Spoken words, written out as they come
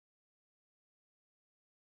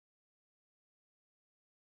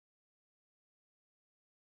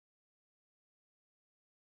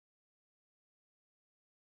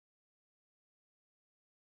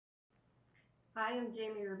Hi, I'm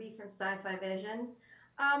Jamie Ruby from Sci-Fi-Vision.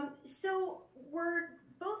 So were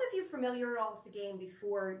both of you familiar at all with the game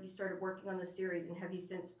before you started working on the series, and have you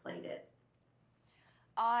since played it?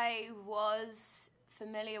 I was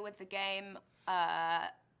familiar with the game.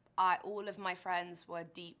 All of my friends were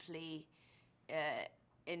deeply uh,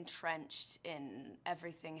 entrenched in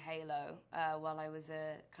everything Halo while I was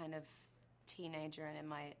a kind of teenager and in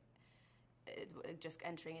my just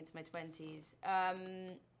entering into my 20s.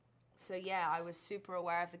 So yeah, I was super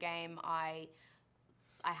aware of the game. I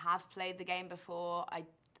have played the game before. I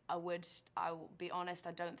will be honest,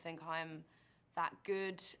 I don't think I'm that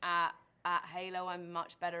good at Halo. I'm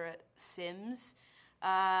much better at Sims.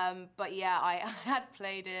 But yeah, I had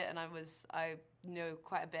played it and I know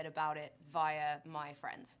quite a bit about it via my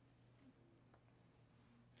friends.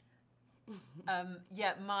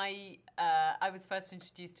 Yeah, I was first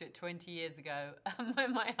introduced to it 20 years ago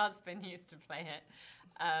when my husband used to play it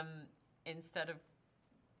instead of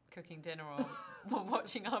cooking dinner or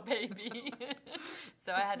watching our baby.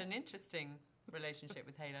 So I had an interesting relationship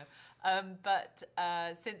with Halo. But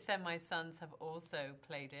since then, my sons have also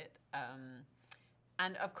played it.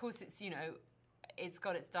 And of course, it's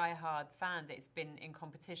got its die-hard fans. It's been in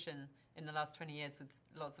competition in the last 20 years with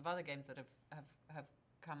lots of other games that have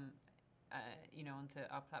come onto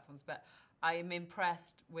our platforms. But I am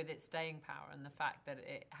impressed with its staying power and the fact that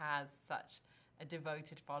it has such a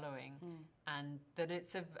devoted following, and that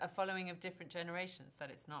it's a following of different generations. That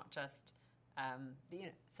it's not just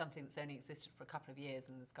something that's only existed for a couple of years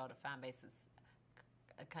and has got a fan base that's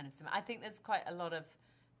kind of similar. I think there's quite a lot of.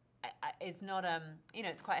 It's not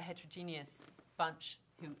it's quite a heterogeneous bunch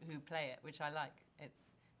who play it, which I like. It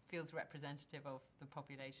feels representative of the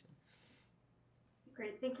population.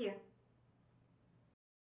 Great, thank you.